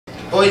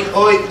Oi,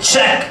 oi,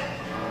 check!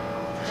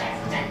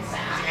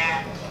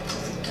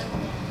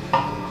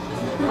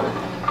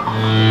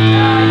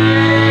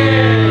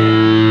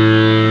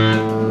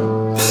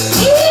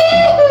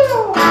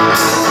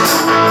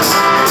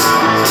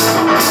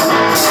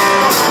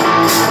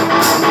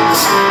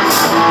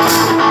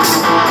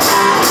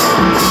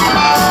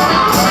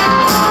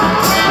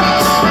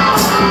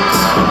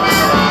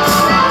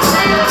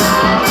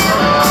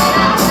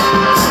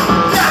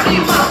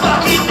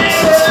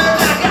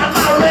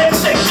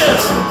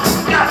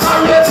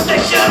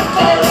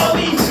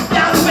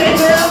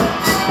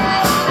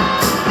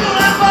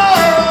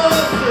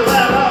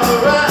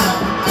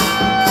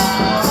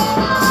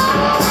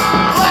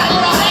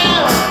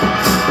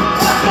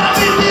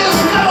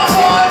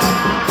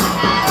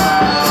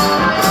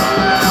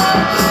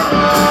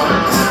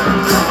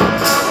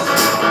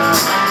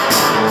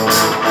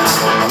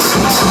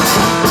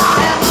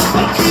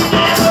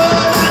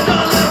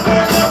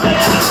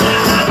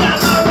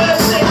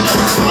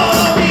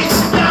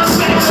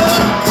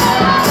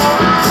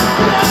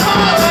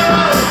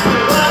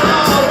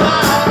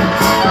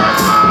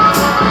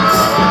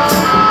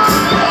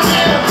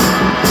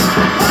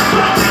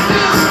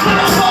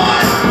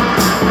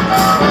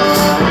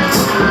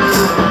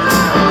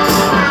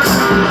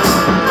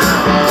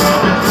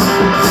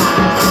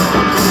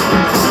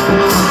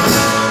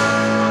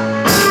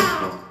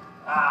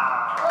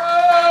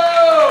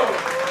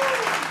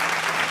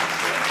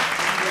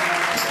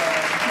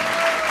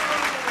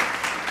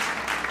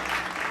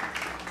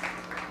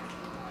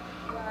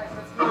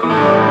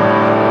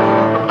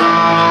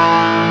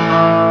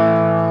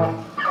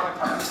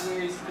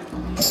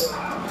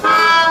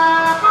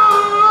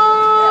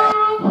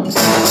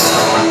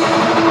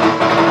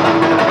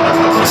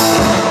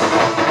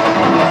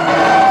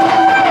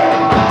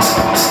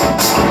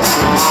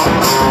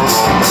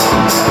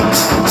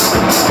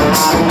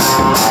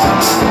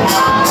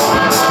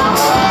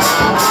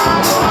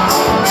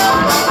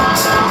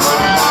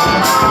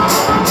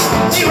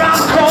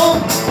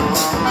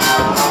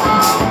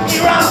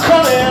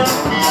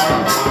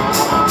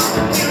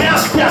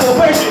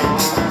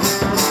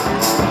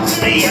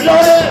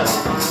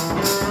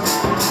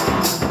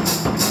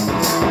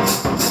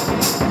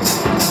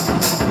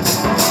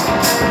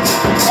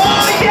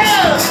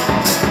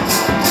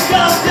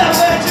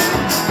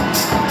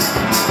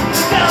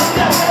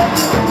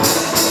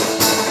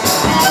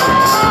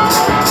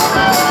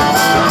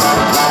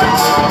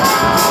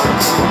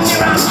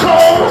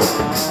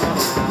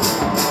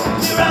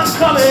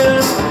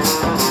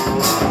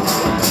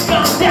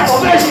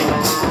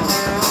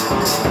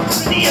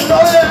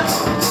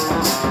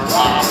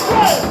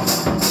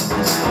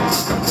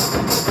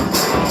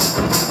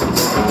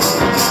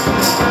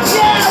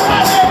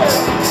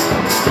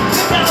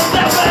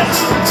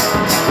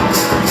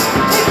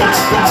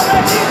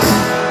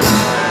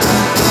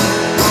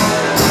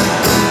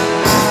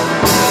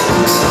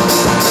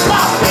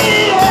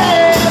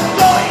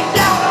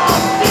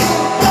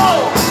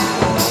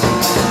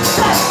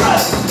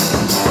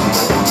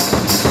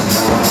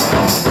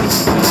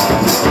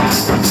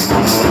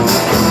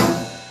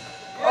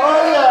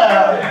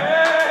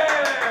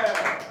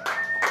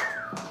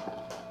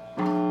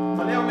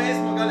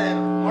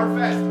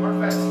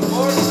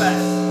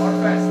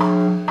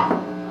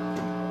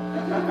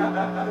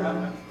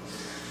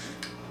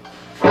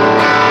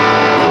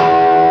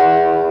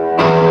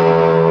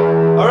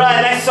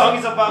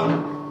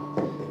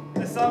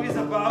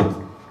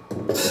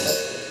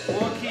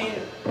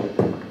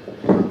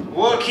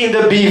 Walking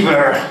the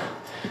beaver.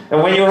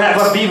 And when you have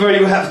a beaver,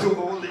 you have to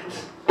hold it.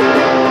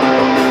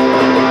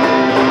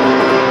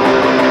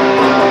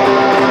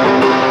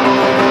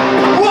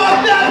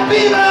 Walk that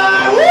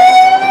beaver! Woo!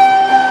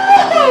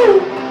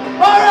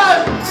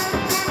 Alright!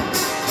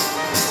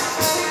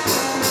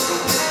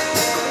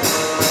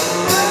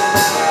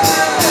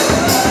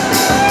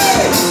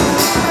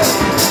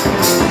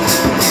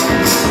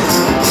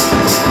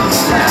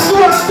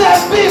 Walk that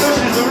beaver,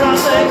 she's a run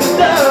like a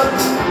dove.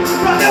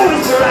 Rock and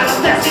whisper and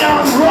I'm dancing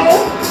on the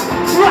road.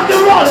 Rock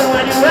and rollin'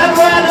 when you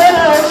ever had it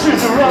out.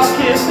 She's a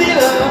rockin'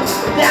 theater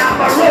down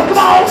my road, come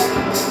on.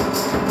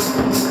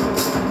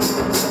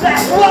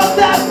 Let's walk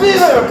that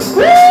beaver.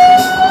 Woo!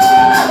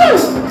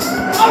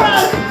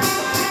 Alright.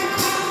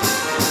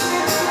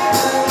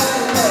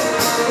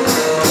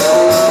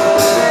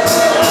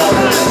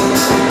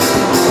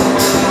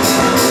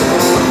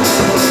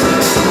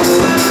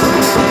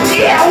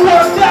 Yeah,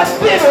 walk that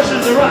beaver.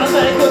 She's a run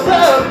like a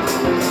dove.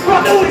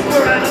 Rock and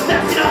whisper and I'm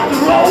dancing on the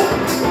road.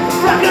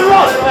 Rock and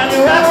rollin' when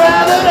you ever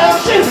had it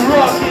out. She's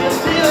rockin'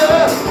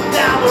 theater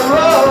down the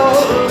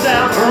road,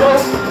 down the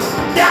road,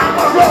 down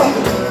the road.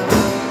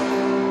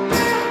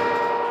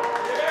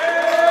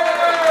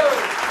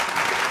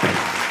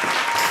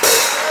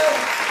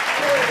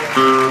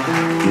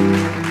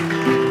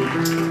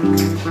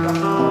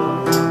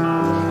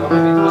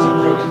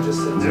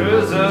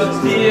 There's a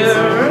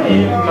tear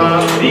in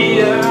my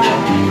beer,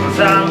 'cause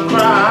I'm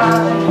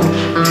crying,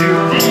 you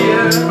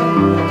dear.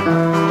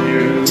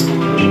 You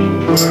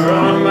were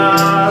on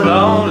my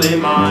lonely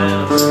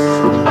mind.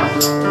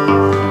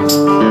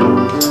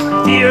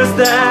 tears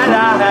that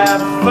I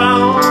have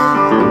found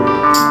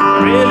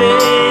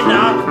really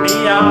knock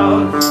me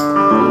out.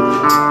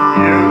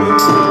 You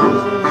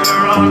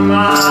were on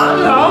my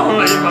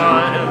lonely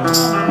mind.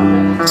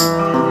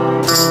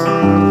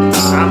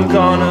 I'm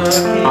gonna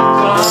keep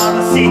on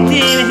sitting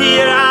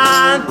here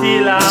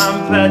until I'm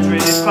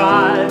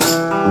petrified,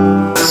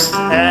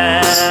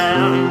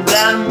 and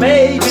then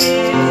maybe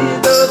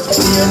those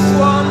tears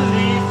won't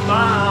leave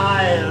my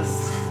eyes.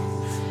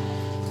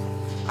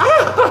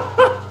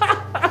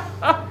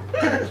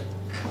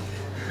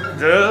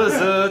 There's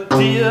a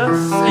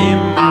tears in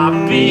my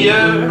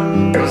beer,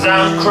 'cause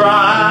I'm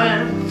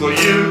crying for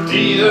you,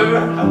 dear.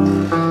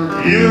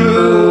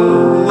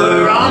 You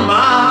were on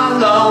my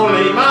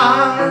lonely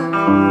mind.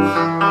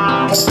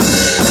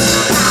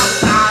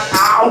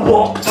 I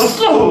walked the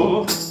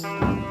floor,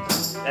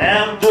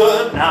 and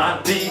the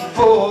night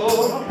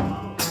before,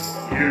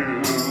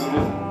 you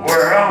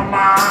were on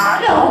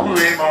my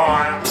lonely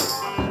mind.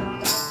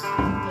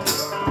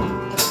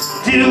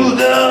 Till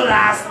the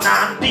last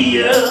 9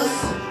 years,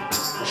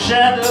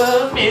 shed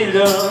a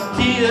million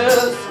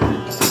tears.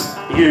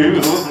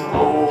 You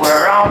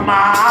were on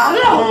my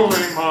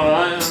lonely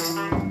mind.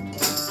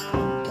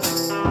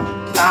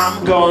 I'm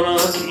gonna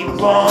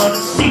keep on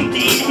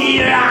sitting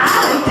here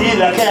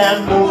until I can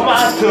move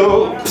my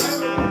toe,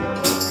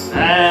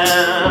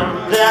 and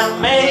then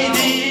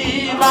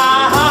maybe my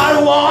heart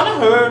won't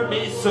hurt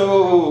me so.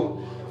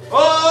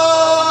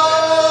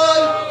 Oh,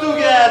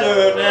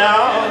 together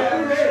now.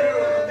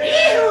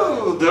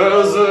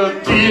 There's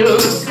a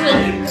tears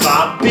in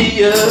my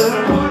beer,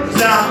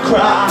 'cause I'm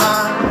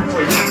crying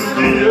for you,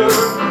 dear.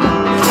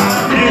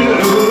 You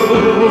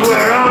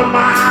were on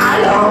my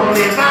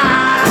lonely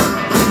mind.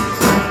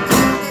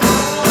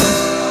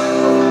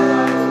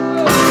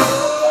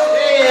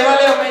 Hey,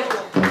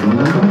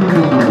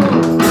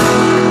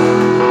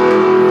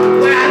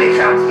 when it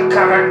comes to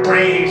covered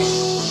praise.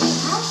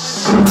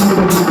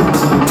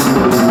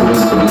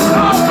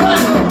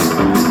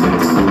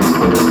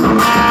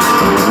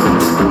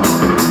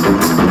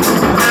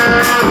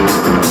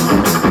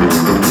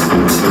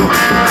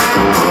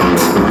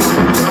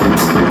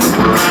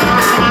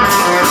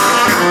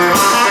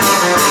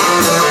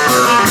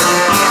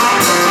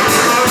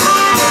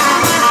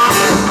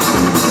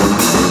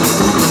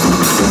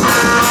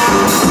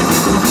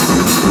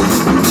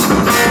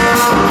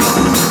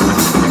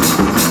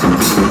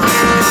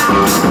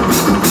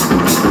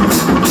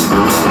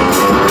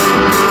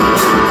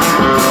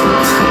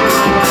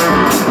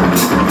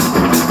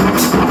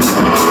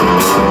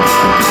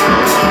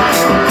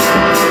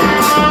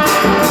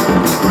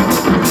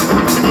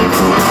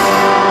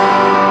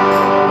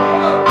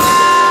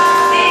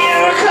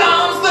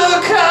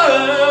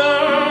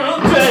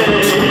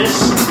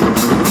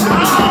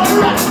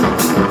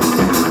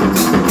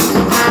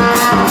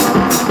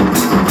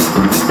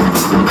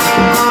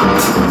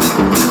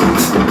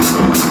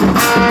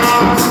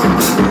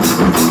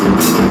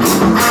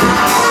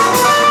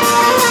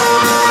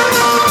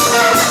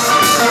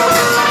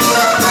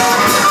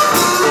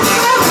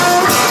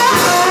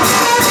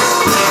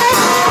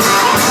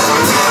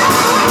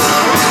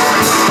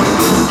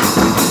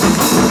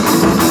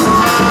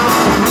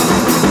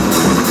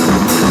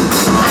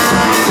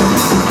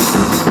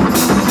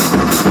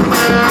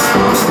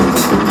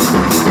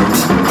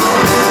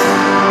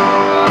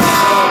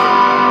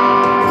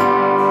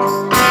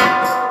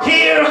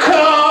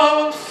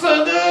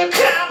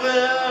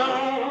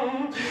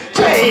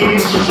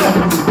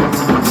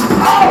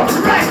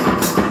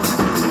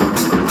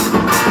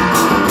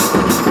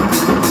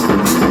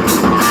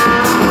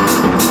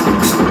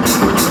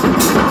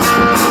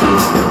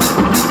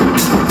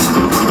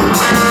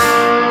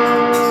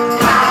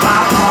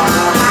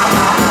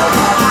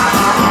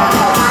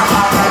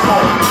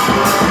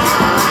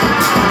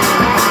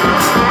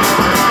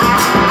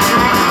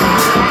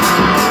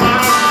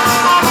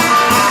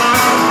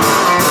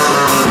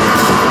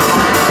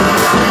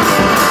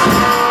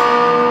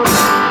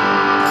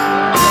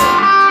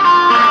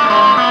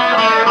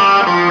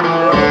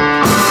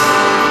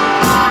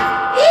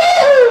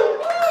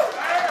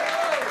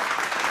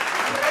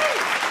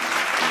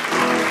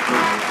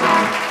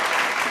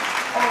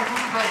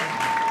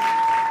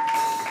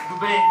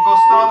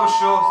 Gostou do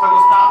show? Você tá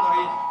gostando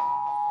aí?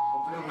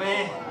 Tudo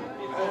bem?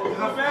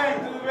 Tudo bem,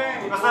 tudo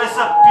bem. Gosta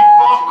dessa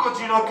pipoco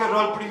de rock and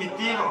roll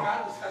primitivo?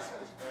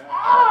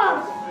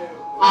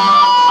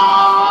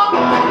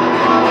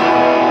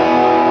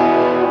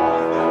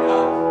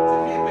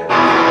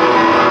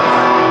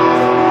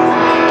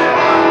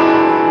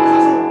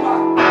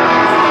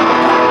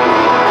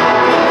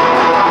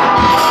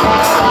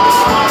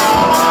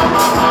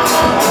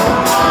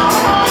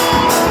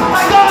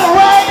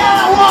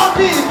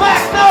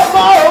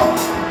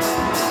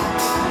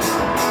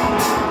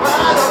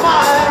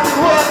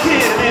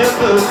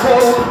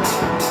 Cold.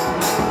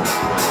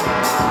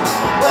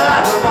 Well,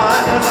 I don't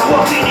mind 'cause I'm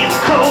walking in the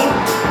cold.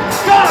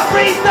 Gonna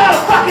freeze the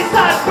fucking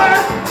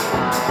sunburn.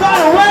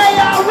 Run away,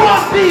 I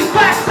won't be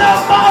back no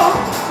more.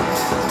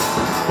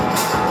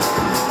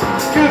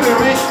 Could be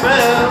rich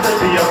man,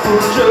 maybe a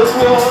fool just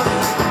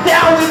once.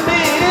 down with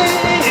me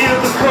in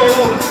the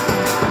cold.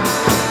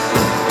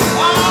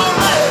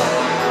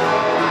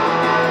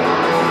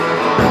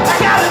 I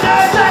got a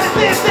nerve trying to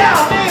sit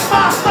down in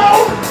my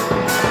soul.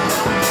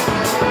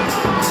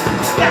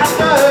 I got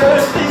a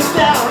nerve sit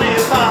down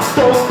in my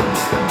soul.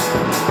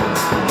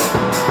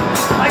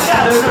 I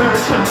got a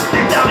nerve trying to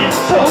sit down in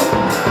my soul.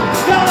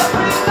 Gonna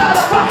breathe out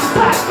a fucking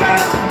tight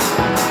girl.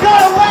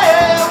 Got away,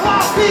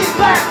 won't be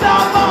back no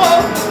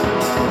more.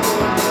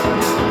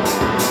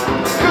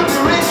 Could be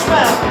rich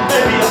man,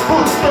 maybe a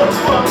fool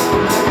someone.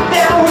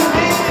 Down with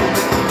me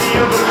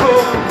in the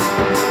cold.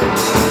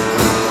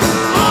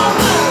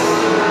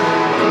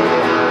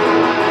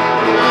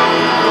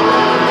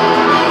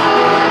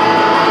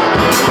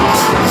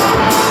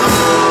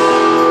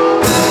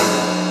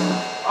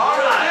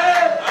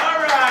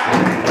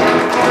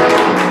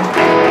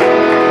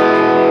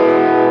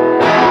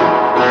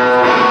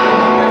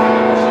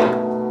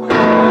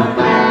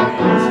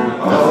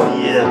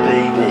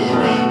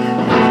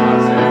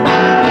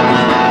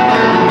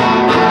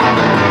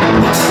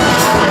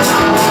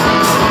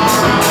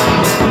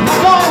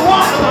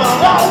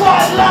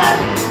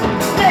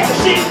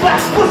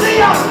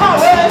 Pussy on the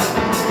highway,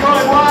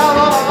 going wild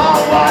on a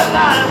long white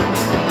line.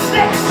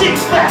 Next chick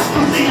back,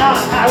 pussy on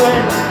the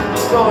highway,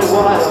 going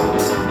wild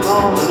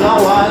on the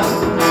long white.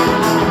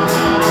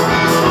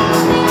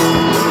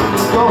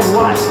 Going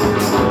wild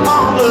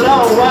on the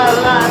long white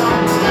line.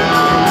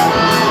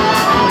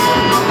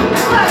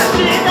 Next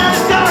chick and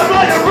it's gonna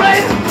blow your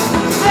brain.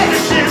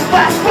 Next chick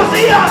back,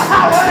 pussy on the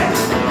highway.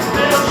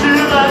 Next chick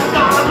and it's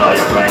gonna blow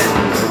your brain.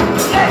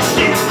 Next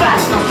chick back,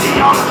 pussy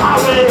on the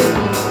highway,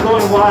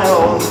 going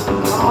wild.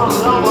 On the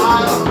long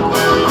while,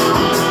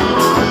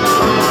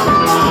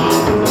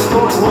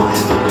 going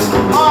wild,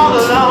 on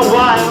the long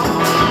while.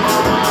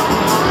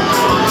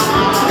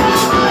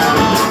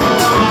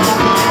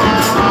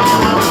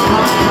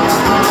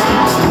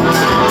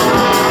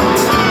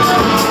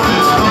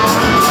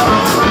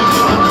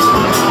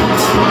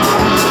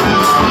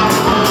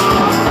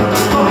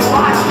 Going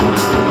wild,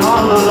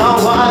 on the long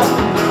while.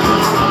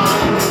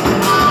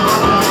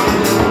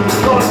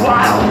 Going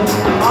wild,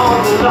 on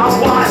the long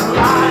while.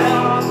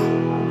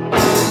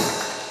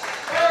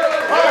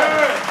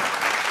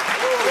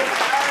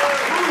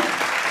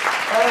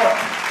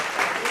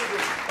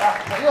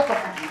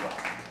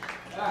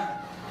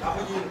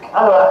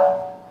 Allora,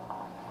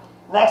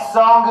 next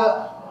song,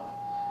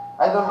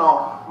 I don't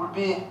know, will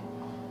be,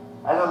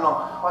 I don't know,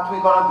 what we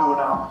gonna do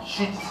now?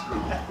 Shit.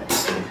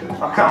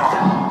 Oh, come on.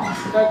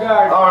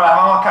 Alright,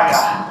 vamos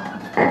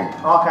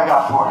a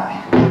cagar fuori.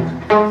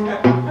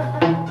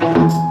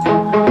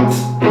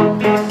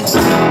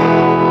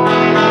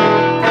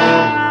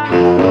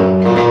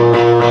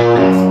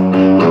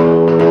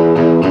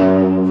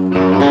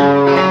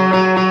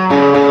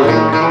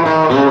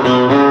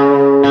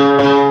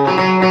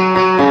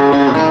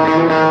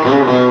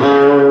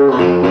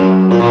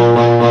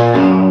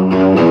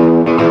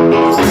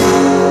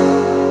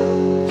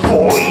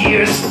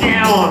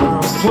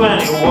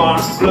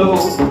 Flow.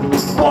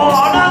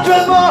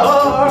 100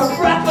 more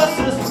breakfasts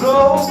to go.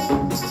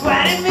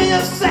 20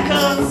 million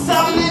seconds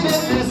of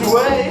living this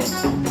way.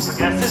 I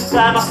guess it's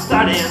time I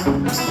started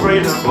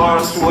breathing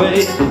bars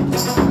away.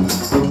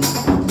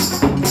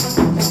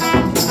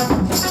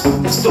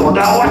 Don't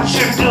know what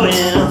you're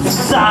doing,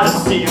 sad to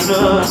see you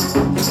done.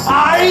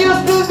 Are you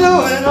still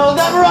doing all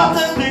them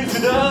rotten things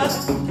you done?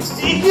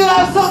 If you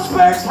have some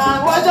spare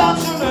time, why don't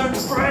you learn to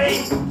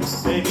pray?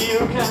 Maybe you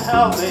can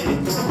help me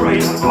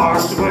break the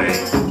bars away.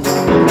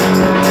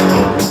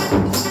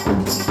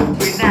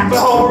 We nabbed a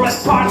whole red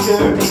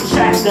Parker, he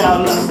checked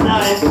out last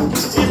night.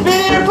 He's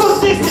been here for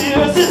 60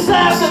 years, since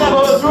after that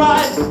was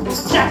right.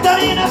 Checked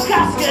out in a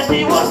casket,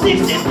 he was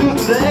 62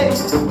 today.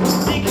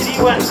 Thinking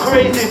he went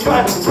crazy,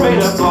 tried to break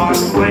the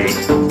bars away.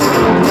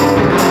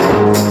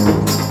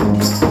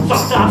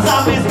 Sometimes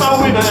I miss my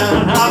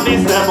women, I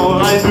miss them all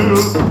I do.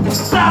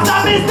 Sometimes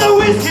I miss the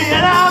whiskey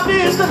and I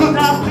miss the good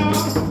times too.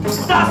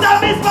 Sometimes I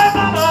miss my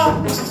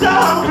mama,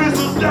 some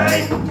Christmas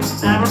Day.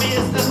 Never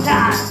miss the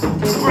time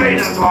to break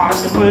the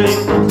bars away.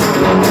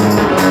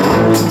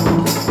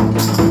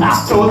 I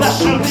thought I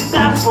should be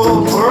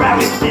thankful for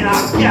everything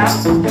I've got.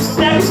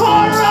 Thank you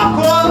for the rock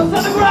walls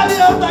and the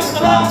graveyard, thanks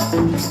a lot.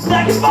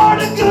 Thank you for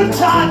the good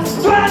times,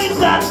 20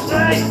 cents a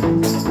day.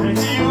 Thank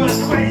you was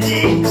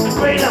crazy to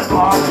break the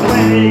bars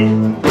away.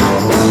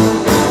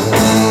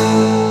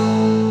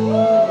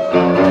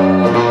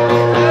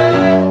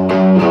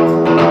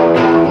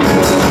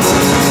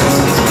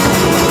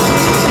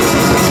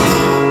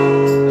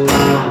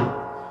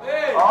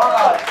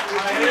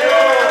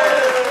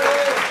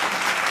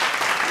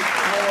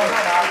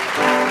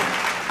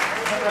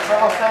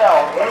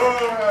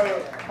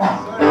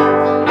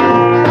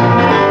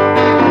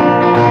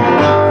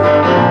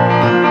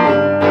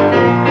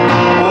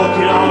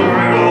 Walking on the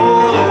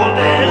railroad all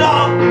day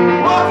long,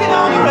 walking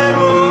on the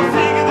railroad.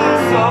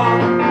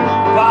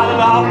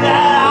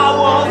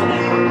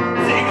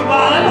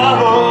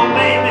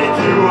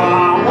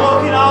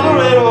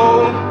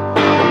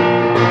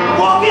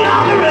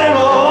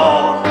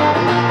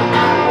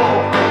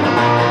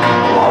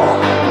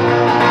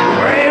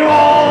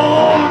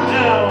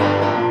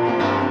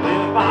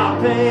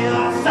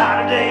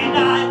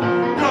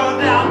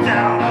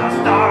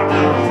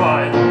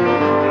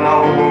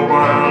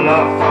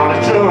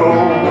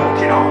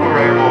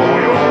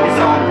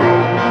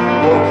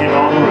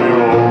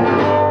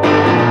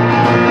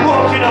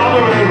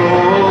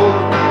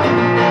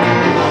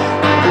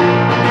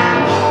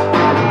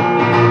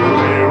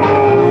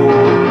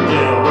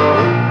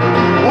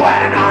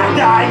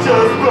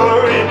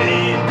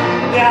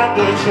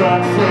 drive the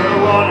truck for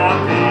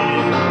wannabe.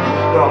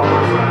 All the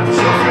friends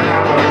you can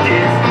never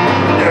give.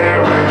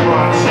 There ain't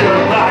much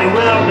your body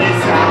will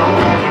miss out.